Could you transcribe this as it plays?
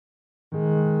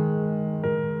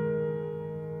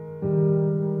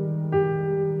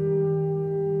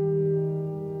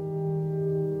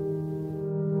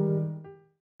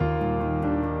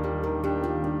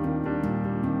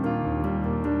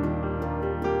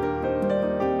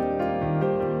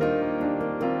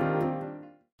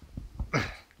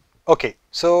Okay,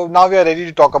 so now we are ready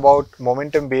to talk about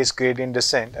momentum based gradient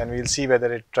descent, and we'll see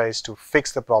whether it tries to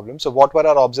fix the problem. So what were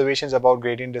our observations about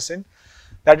gradient descent?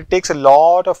 That it takes a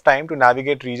lot of time to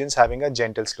navigate regions having a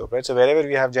gentle slope, right? So wherever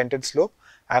we have gentle slope,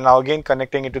 and now again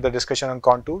connecting it to the discussion on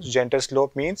contours, gentle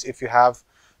slope means if you have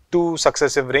two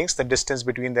successive rings, the distance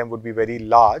between them would be very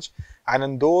large, and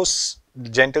in those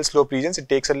gentle slope regions it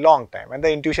takes a long time, and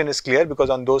the intuition is clear because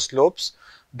on those slopes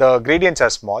the gradients are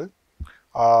small.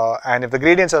 And if the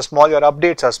gradients are small, your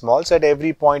updates are small. So at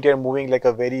every point you're moving like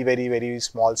a very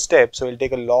small step. So it'll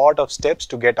take a lot of steps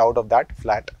to get out of that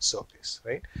flat surface,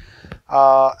 right?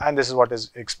 And this is what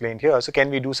is explained here. So can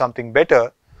we do something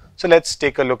better? So let's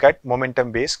take a look at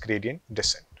momentum based gradient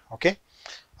descent. Okay.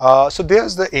 So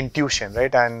there's the intuition,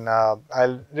 right? And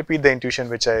I'll repeat the intuition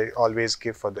which I always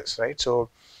give for this, right? So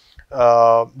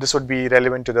this would be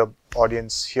relevant to the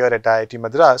audience here at IIT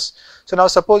Madras. So now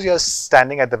suppose you are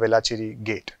standing at the Velachery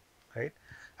gate, right?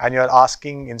 And you are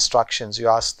asking instructions. You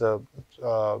ask the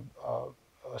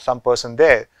some person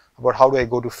there about how do I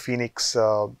go to Phoenix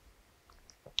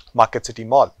Market City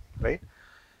Mall, right?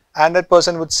 And that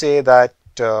person would say that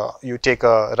you take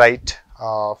a right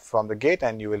from the gate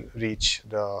and you will reach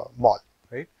the mall,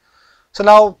 right? So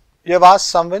now you have asked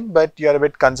someone, but you are a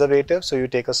bit conservative, so you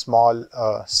take a small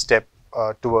step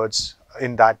towards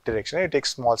in that direction. You take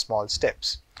small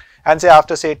steps, and say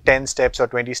after say 10 steps or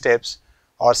 20 steps,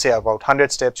 or say about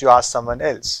 100 steps, you ask someone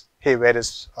else, hey, where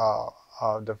is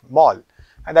the mall?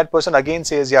 And that person again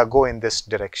says, yeah, go in this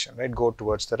direction, right? Go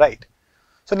towards the right.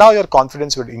 So now your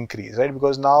confidence would increase, right?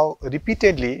 Because now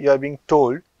repeatedly you are being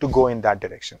told to go in that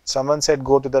direction. Someone said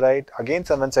go to the right, again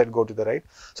someone said go to the right.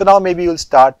 So now maybe you'll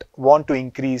want to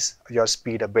increase your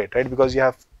speed a bit, right? Because you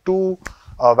have two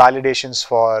validations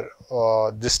for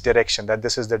this direction, that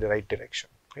this is the right direction,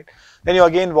 right? Then you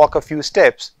again walk a few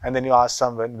steps and then you ask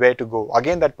someone where to go.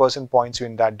 Again that person points you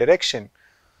in that direction.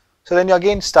 So then you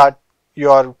again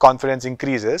your confidence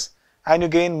increases and you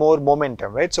gain more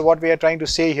momentum, right? So what we are trying to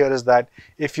say here is that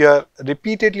if you're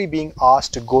repeatedly being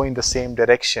asked to go in the same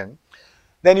direction,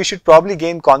 then you should probably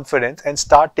gain confidence and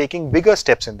start taking bigger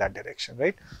steps in that direction,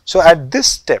 right? So at this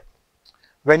step,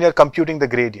 when you're computing the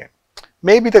gradient,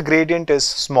 maybe the gradient is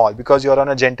small because you're on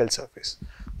a gentle surface,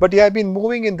 but you have been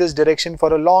moving in this direction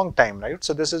for a long time, right?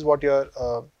 So this is what your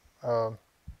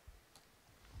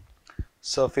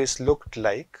surface looked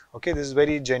like. Okay, this is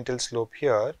very gentle slope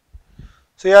here.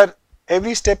 So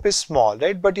every step is small,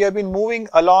 right? But you have been moving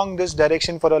along this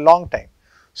direction for a long time.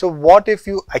 So what if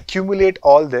you accumulate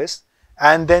all this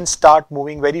and then start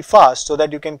moving very fast so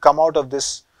that you can come out of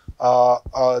this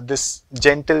this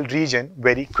gentle region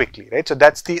very quickly, right? So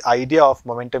that's the idea of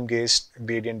momentum based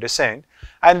gradient descent,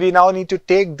 and we now need to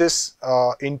take this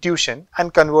intuition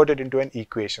and convert it into an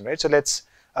equation, right? So let's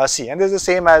see, and this is the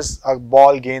same as a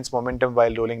ball gains momentum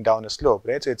while rolling down a slope,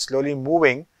 right? So it's slowly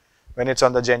moving when it's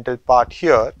on the gentle part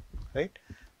here, right?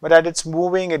 But as it's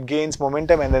moving, it gains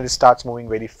momentum and then it starts moving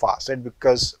very fast, right?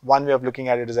 Because one way of looking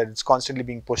at it is that it's constantly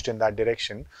being pushed in that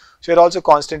direction. So you're also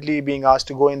constantly being asked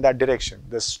to go in that direction.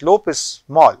 The slope is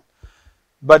small,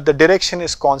 but the direction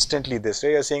is constantly this,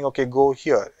 right? You're saying, okay, go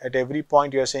here. At every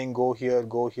point you're saying go here,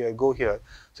 go here, go here.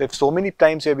 So if so many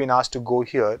times you've been asked to go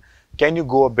here, can you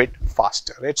go a bit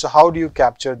faster, right? So how do you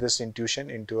capture this intuition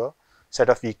into a set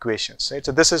of equations, right?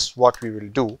 So this is what we will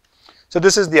do. So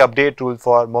this is the update rule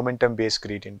for momentum based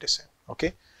gradient descent,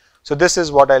 okay? So this is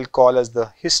what I'll call as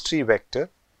the history vector,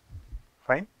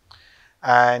 fine?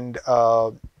 And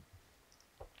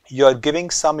you're giving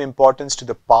some importance to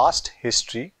the past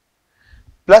history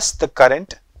plus the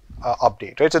current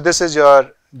update, right? So this is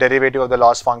your derivative of the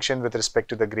loss function with respect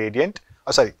to the gradient,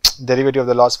 derivative of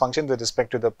the loss function with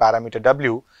respect to the parameter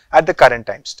w at the current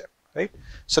time step, right?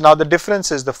 So now the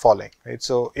difference is the following, right?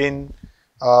 So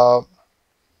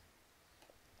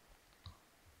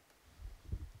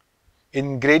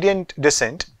in gradient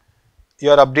descent,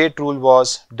 your update rule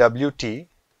was Wt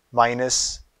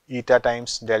minus eta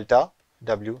times delta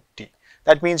Wt.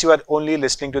 That means you are only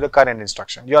listening to the current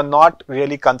instruction. You are not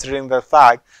really considering the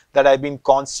fact that I've been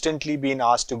constantly being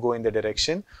asked to go in the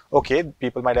direction. Okay,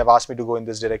 people might have asked me to go in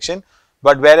this direction,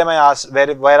 but where am I asked?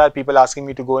 Where are people asking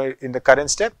me to go in the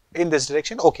current step? In this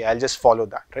direction. Okay, I'll just follow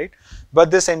that, right? But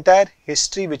this entire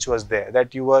history which was there,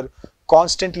 that you were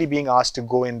constantly being asked to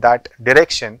go in that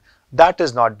direction, that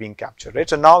is not being captured, right?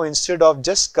 So now instead of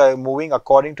just moving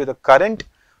according to the current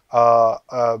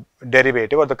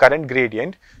derivative or the current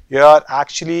gradient, you are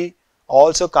actually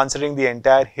also considering the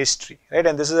entire history, right?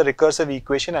 And this is a recursive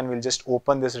equation, and we'll just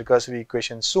open this recursive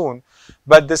equation soon.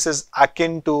 But this is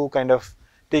akin to kind of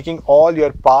taking all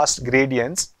your past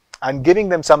gradients and giving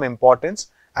them some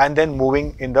importance and then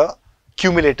moving in the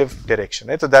cumulative direction,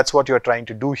 right? So that's what you're trying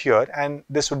to do here, and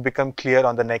this would become clear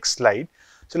on the next slide.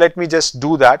 So let me just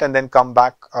do that and then come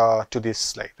back to this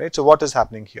slide, right? So what is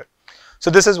happening here? So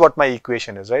this is what my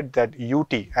equation is, right? That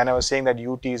ut, and I was saying that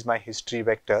ut is my history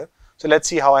vector. So let's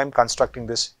see how I'm constructing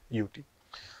this ut.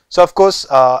 So of course,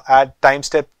 at time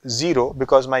step 0,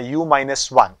 because my u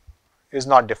minus 1 is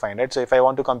not defined, right? So if I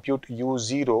want to compute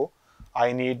u0,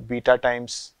 I need beta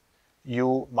times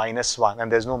u minus 1,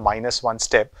 and there's no minus 1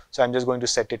 step. So I'm just going to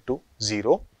set it to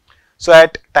 0. So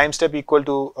at time step equal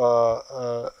to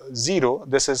 0,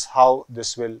 this is how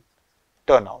this will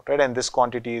turn out, right? And this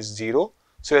quantity is 0.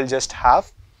 So you'll just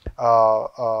have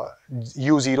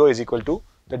u0 is equal to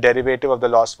the derivative of the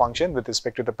loss function with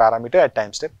respect to the parameter at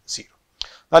time step 0.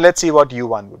 Now let's see what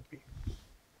u1 would be.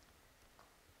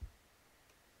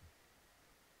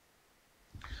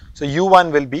 So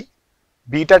u1 will be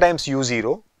beta times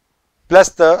u0 plus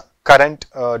the current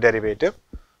derivative.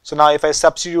 So now if I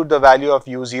substitute the value of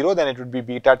u0, then it would be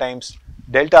beta times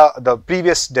delta, the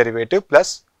previous derivative,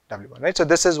 plus w1, right? So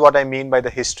this is what I mean by the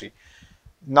history.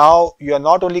 Now you are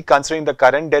not only considering the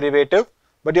current derivative,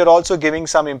 but you're also giving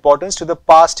some importance to the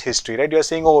past history, right? You're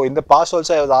saying, oh, in the past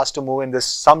also I was asked to move in this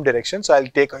some direction, so I'll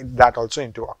take that also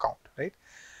into account, right?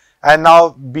 And now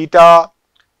beta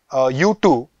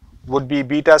u2 would be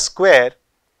beta square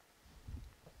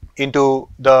into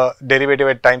the derivative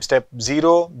at time step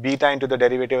 0, beta into the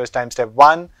derivative at time step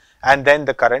 1, and then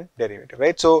the current derivative,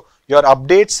 right? So your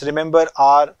updates, remember,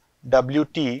 are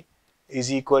wt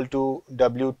is equal to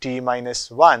wt minus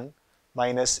 1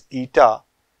 minus eta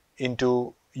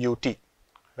into ut,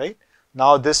 right?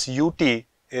 Now this ut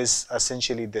is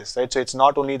essentially this, right? So it's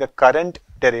not only the current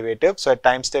derivative. So at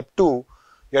time step 2,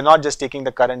 you're not just taking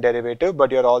the current derivative, but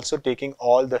you're also taking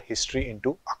all the history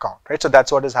into account, right? So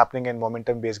that's what is happening in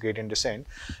momentum based gradient descent.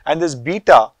 And this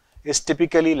beta is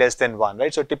typically less than 1,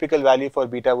 right? So typical value for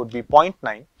beta would be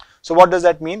 0.9. So what does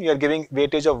that mean? You're giving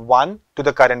weightage of 1 to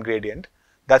the current gradient.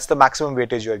 That's the maximum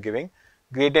weightage you are giving.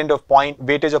 Weightage of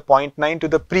 0.9 to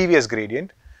the previous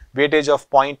gradient. Weightage of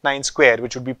 0.9 square,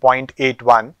 which would be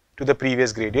 0.81 to the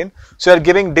previous gradient. So you are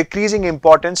giving decreasing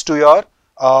importance to your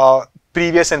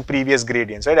previous and previous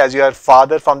gradients, right? As you are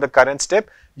farther from the current step,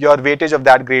 your weightage of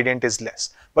that gradient is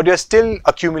less, but you are still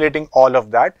accumulating all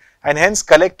of that, and hence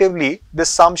collectively this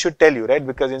sum should tell you, right?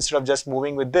 Because instead of just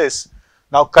moving with this,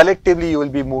 now collectively you will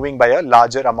be moving by a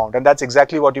larger amount, and that's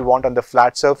exactly what you want on the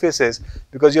flat surfaces,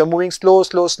 because you are moving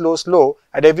slow.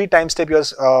 At every time step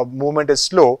your movement is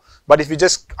slow, but if you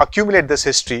just accumulate this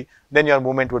history, then your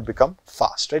movement would become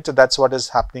fast, right? So that's what is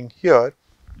happening here.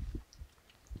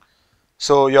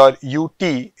 So your ut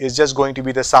is just going to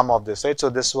be the sum of this, right?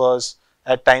 So this was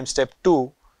at time step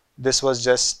 2, this was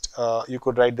just, you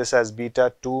could write this as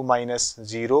beta 2 minus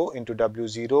 0 into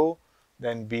w0,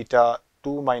 then beta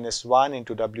 2 minus 1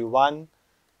 into w1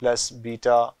 plus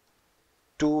beta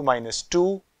 2 minus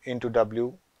 2 into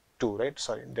w2, right?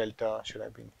 Sorry, delta should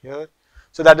have been here.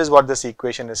 So that is what this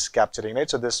equation is capturing, right?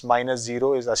 So this minus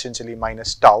 0 is essentially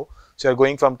minus tau. So you're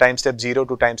going from time step 0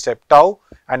 to time step tau,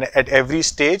 and at every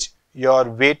stage your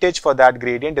weightage for that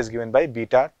gradient is given by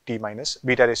beta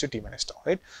raised to t minus tau,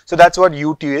 right? So that's what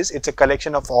ut is. It's a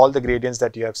collection of all the gradients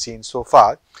that you have seen so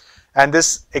far, and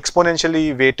this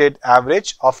exponentially weighted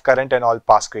average of current and all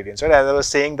past gradients, right? As I was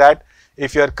saying, that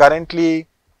if you are currently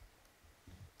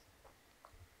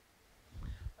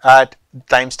at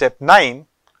time step 9,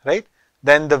 right,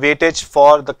 then the weightage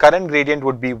for the current gradient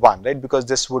would be 1, right? Because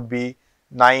this would be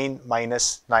 9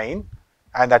 minus 9,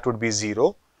 and that would be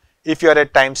 0. If you are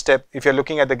at time step, if you're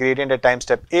looking at the gradient at time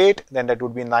step 8, then that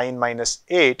would be 9 minus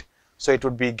 8. So it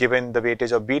would be given the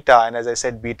weightage of beta, and as I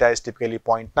said, beta is typically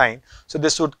 0.9. So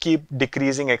this would keep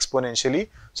decreasing exponentially.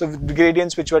 So the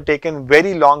gradients which were taken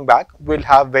very long back will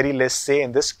have very less say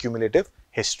in this cumulative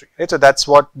history, right? So that's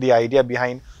what the idea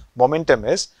behind momentum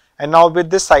is. And now with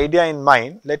this idea in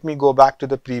mind, let me go back to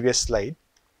the previous slide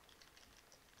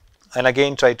and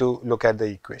again try to look at the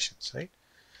equations, right?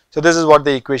 So this is what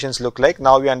the equations look like.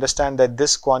 Now we understand that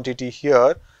this quantity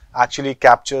here actually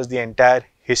captures the entire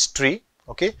history,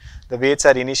 okay? The weights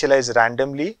are initialized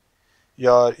randomly.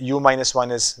 Your u minus 1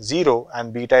 is 0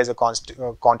 and beta is a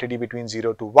quantity between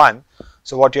 0 to 1.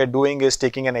 So what you are doing is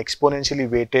taking an exponentially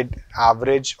weighted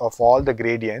average of all the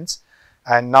gradients,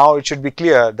 and now it should be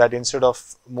clear that instead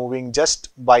of moving just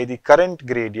by the current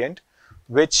gradient,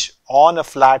 which on a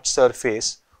flat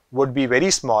surface would be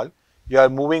very small, you are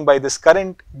moving by this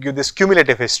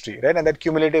cumulative history, right? And that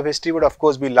cumulative history would of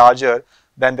course be larger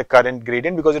than the current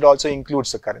gradient, because it also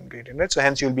includes the current gradient, right? So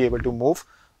hence you will be able to move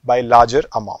by larger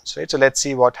amounts, right? So let's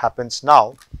see what happens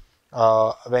now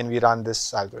when we run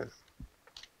this algorithm.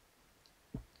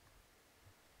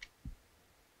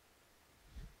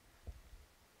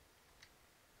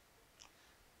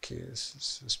 this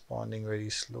is responding very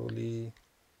slowly.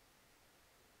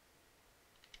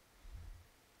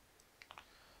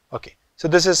 Okay, so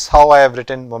this is how I have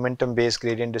written momentum based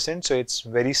gradient descent. So it's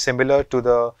very similar to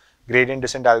the gradient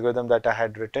descent algorithm that I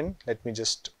had written. Let me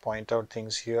just point out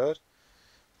things here.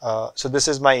 So this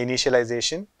is my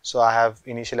initialization. So I have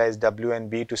initialized W and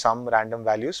B to some random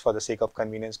values for the sake of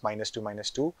convenience, -2,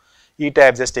 -2. Eta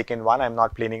I've just taken 1. I'm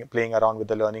not playing around with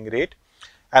the learning rate.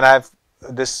 And I have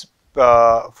this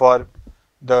for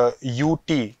the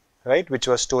UT, right, which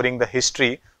was storing the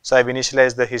history. So I've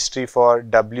initialized the history for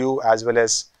W as well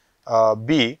as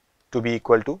B to be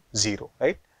equal to 0,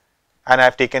 right? And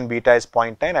I've taken beta as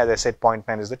 0.9. As I said,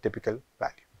 0.9 is the typical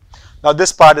value. Now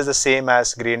this part is the same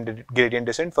as gradient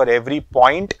descent. For every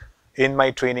point in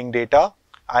my training data,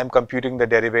 I'm computing the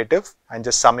derivative and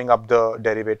just summing up the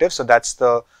derivative. So that's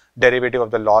the derivative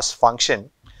of the loss function.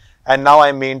 And now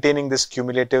I'm maintaining this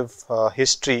cumulative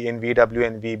history in VW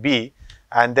and VB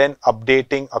and then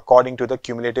updating according to the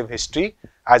cumulative history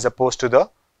as opposed to the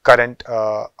current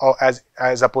or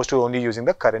as opposed to only using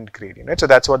the current gradient, right? So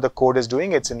that's what the code is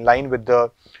doing. It's in line with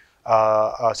the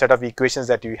set of equations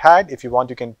that we had. If you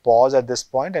want, you can pause at this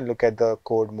point and look at the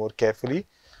code more carefully,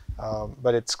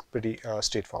 but it's pretty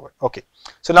straightforward. Okay,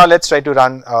 so now let's try to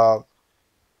run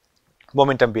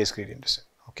momentum based gradient descent.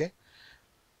 Okay,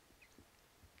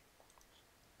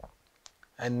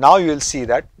 and now you will see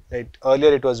that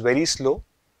earlier it was very slow.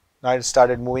 Now it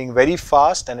started moving very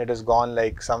fast and it has gone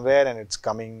like somewhere and it's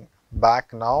coming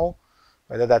back now.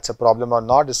 Whether that's a problem or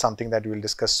not is something that we will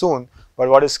discuss soon. But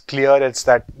what is clear is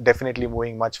that definitely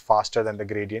moving much faster than the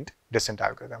gradient descent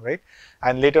algorithm, right?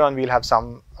 And later on we'll have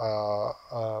some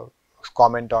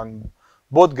comment on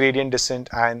both gradient descent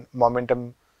and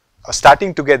momentum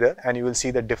starting together, and you will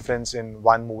see the difference in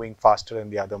one moving faster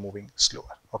and the other moving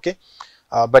slower. Okay.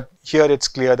 But here it's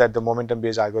clear that the momentum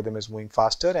based algorithm is moving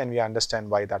faster, and we understand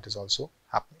why that is also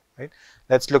happening, right?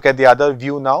 Let's look at the other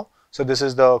view now. So this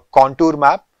is the contour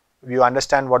map. You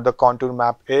understand what the contour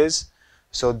map is.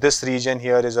 So this region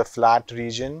here is a flat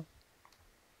region.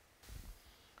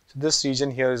 So this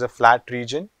region here is a flat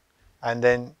region, and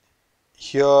then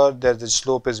here the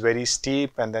slope is very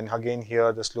steep, and then again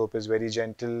here the slope is very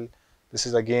gentle. This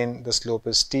is again the slope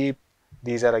is steep.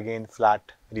 These are again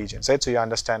flat regions, right? So you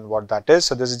understand what that is.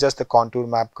 So this is just the contour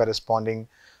map corresponding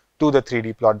to the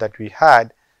 3D plot that we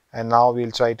had, and now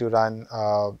we'll try to run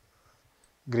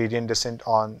gradient descent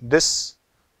on this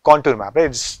contour map, right?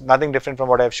 It's nothing different from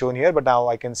what I've shown here, but now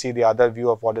I can see the other view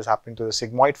of what is happening to the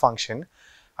sigmoid function,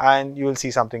 and you will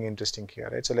see something interesting here,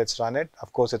 right? So let's run it.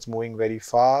 Of course, it's moving very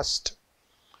fast,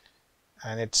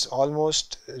 and it's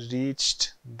almost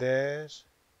reached there.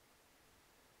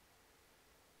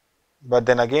 But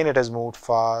then again it has moved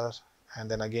far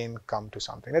and then again come to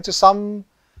something. So some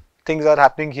things are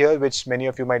happening here which many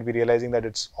of you might be realizing that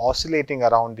it's oscillating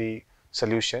around the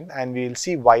solution, and we'll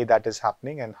see why that is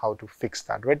happening and how to fix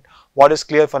that, right? What is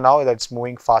clear for now is that it's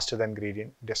moving faster than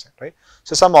gradient descent, right?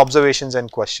 So some observations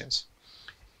and questions.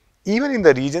 Even in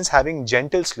the regions having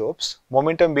gentle slopes,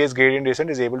 momentum based gradient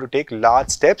descent is able to take large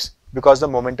steps because the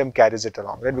momentum carries it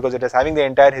along, right? Because it is having the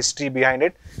entire history behind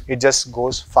it, it just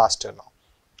goes faster now.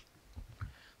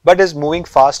 But is moving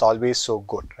fast always so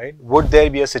good, right? Would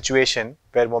there be a situation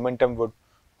where momentum would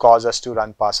cause us to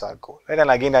run past our goal, right?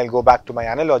 And again, I'll go back to my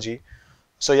analogy.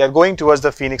 So you're going towards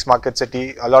the Phoenix Market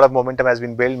City. A lot of momentum has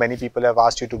been built. Many people have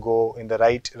asked you to go in the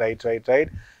right.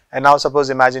 And now suppose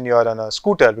imagine you're on a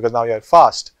scooter because now you're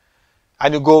fast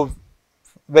and you go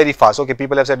very fast. Okay,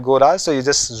 people have said go fast, so you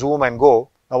just zoom and go.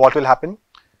 Now what will happen?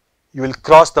 You will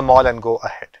cross the mall and go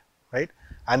ahead, right?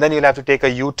 And then you'll have to take a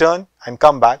U-turn and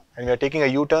come back. And when you're taking a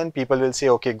U-turn, people will say,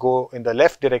 okay, go in the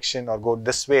left direction or go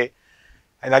this way.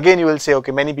 And again, you will say,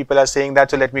 okay, many people are saying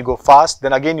that, so let me go fast.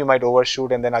 Then again, you might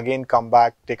overshoot and then again come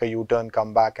back, take a U-turn,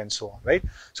 come back, and so on, right?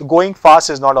 So going fast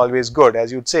is not always good,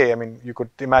 as you'd say. I mean, you could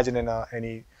imagine in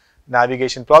any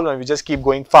navigation problem, if you just keep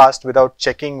going fast without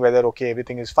checking whether, okay,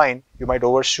 everything is fine, you might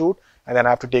overshoot and then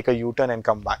have to take a U-turn and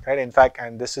come back, right? In fact,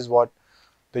 and this is what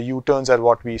the U-turns are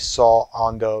what we saw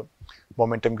on the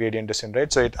momentum gradient descent,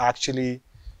 right? So it actually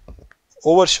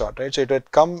overshot, right? So it had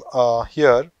come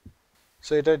here.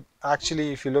 So it had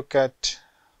actually, if you look at,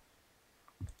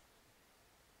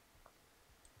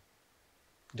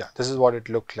 yeah, this is what it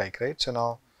looked like, right? So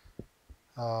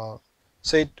now,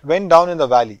 so it went down in the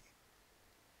valley.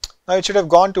 Now it should have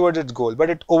gone towards its goal, but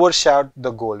it overshot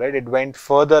the goal, right? It went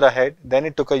further ahead, then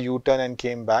it took a U-turn and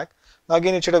came back. Now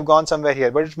again, it should have gone somewhere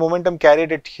here, but its momentum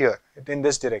carried it here in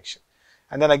this direction.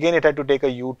 And then again, it had to take a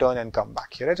U-turn and come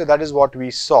back here, right? So that is what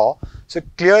we saw. So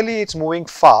clearly it's moving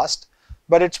fast,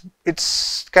 but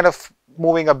it's kind of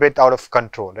moving a bit out of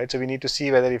control, right? So we need to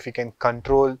see whether if we can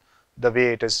control the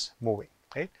way it is moving,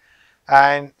 right?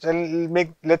 And so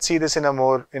let's see this in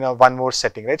a one more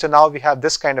setting, right? So now we have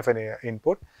this kind of an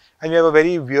input, and we have a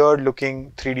very weird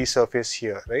looking 3D surface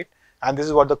here, right? And this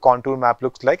is what the contour map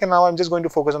looks like. And now I'm just going to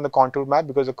focus on the contour map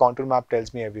because the contour map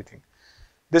tells me everything.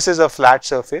 This is a flat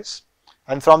surface,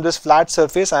 and from this flat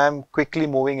surface I am quickly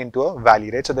moving into a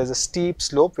valley, right? So there's a steep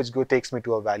slope which takes me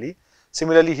to a valley.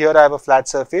 Similarly, here I have a flat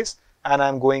surface and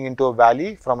I'm going into a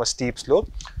valley from a steep slope.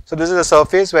 So this is a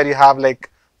surface where you have like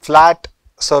flat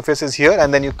surfaces here,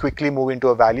 and then you quickly move into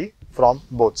a valley from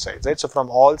both sides, right? So from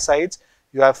all sides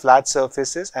you have flat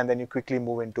surfaces and then you quickly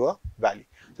move into a valley.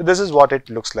 So this is what it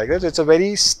looks like, right? So it's a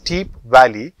very steep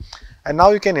valley, and now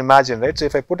you can imagine, right? So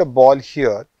if I put a ball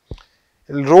here,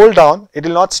 it will roll down, it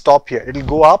will not stop here, it will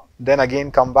go up, then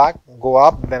again come back, go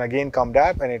up, then again come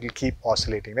down, and it will keep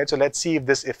oscillating, right? So let's see if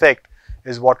this effect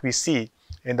is what we see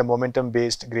in the momentum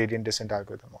based gradient descent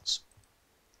algorithm also.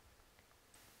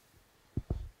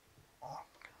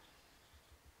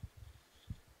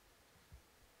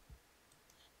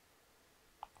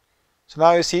 So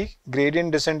now you see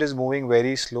gradient descent is moving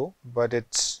very slow, but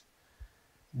it's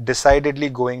decidedly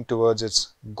going towards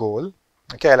its goal.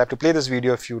 Okay, I'll have to play this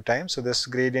video a few times. So this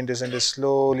gradient descent is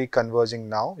slowly converging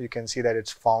now. You can see that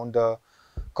it's found the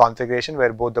configuration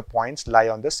where both the points lie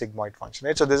on the sigmoid function,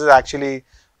 right? So this is actually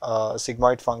a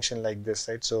sigmoid function like this,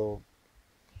 right? So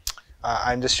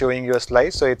I'm just showing you a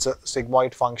slice. So it's a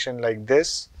sigmoid function like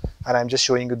this, and I'm just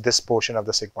showing you this portion of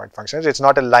the sigmoid function. So it's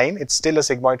not a line, it's still a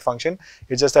sigmoid function.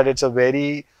 It's just that it's a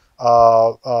very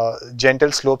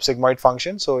gentle slope sigmoid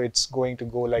function. So it's going to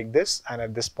go like this, and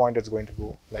at this point it's going to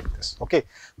go like this. Okay,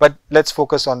 but let's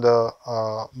focus on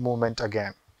the movement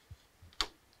again.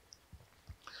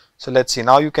 So let's see,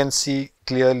 now you can see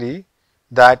clearly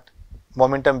that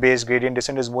momentum based gradient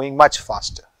descent is moving much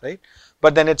faster, right?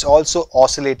 But then it's also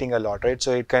oscillating a lot, right?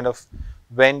 So it kind of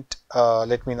went,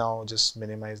 let me now just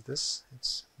minimize this.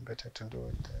 It's better to do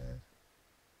it there.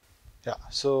 Yeah,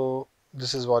 so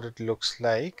this is what it looks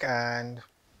like, and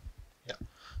yeah.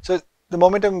 So the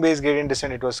momentum based gradient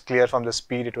descent, it was clear from the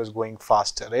speed it was going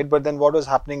faster, right? But then what was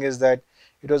happening is that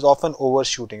it was often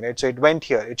overshooting, right? So it went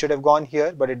here, it should have gone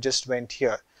here, but it just went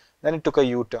here. Then it took a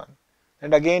U-turn,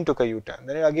 and again took a U-turn,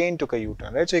 then it again took a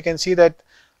U-turn, right? So you can see that,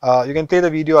 you can play the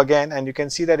video again, and you can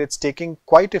see that it's taking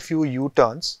quite a few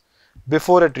U-turns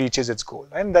before it reaches its goal.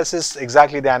 And this is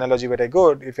exactly the analogy where I go.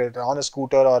 If you're on a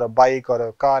scooter or a bike or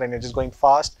a car and you're just going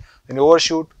fast, then you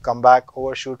overshoot, come back,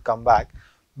 overshoot, come back.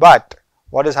 But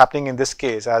what is happening in this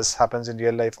case, as happens in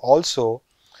real life also,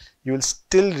 you will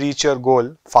still reach your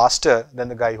goal faster than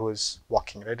the guy who is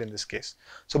walking, right, in this case.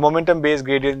 So momentum based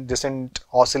gradient descent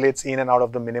oscillates in and out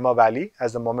of the minima valley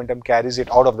as the momentum carries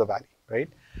it out of the valley, right?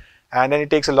 And then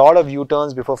it takes a lot of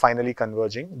U-turns before finally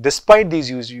converging. Despite these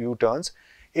U-turns,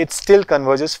 it still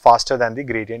converges faster than the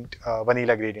gradient,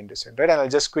 vanilla gradient descent, right? And I'll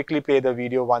just quickly play the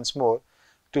video once more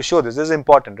to show this. This is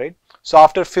important, right? So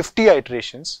after 50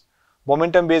 iterations,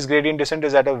 momentum based gradient descent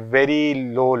is at a very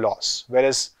low loss,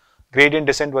 whereas gradient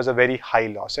descent was a very high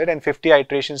loss, right? And 50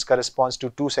 iterations corresponds to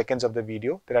 2 seconds of the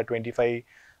video. There are 25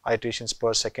 iterations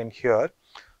per second here.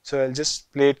 So I'll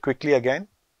just play it quickly again.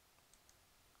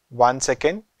 1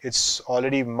 second, it's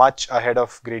already much ahead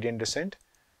of gradient descent.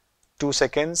 2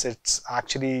 seconds, it's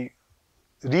actually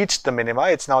reached the minima.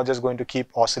 It's now just going to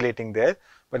keep oscillating there,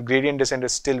 but gradient descent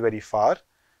is still very far.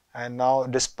 And now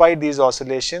despite these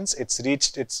oscillations, it's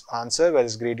reached its answer,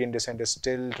 whereas gradient descent is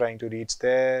still trying to reach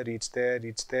there, reach there,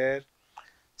 reach there,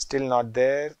 still not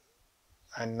there,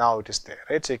 and now it is there,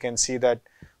 right? So you can see that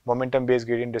momentum based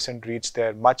gradient descent reached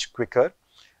there much quicker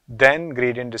than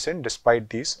gradient descent despite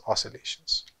these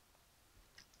oscillations.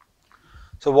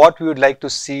 So what we would like to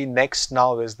see next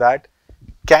now is that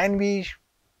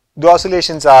the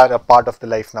oscillations are a part of the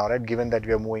life now, right, given that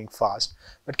we are moving fast,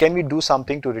 but can we do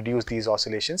something to reduce these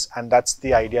oscillations? And that's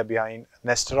the idea behind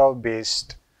Nesterov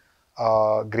based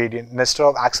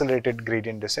Nesterov accelerated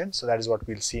gradient descent. So that is what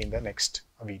we'll see in the next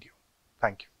video.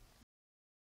 Thank you.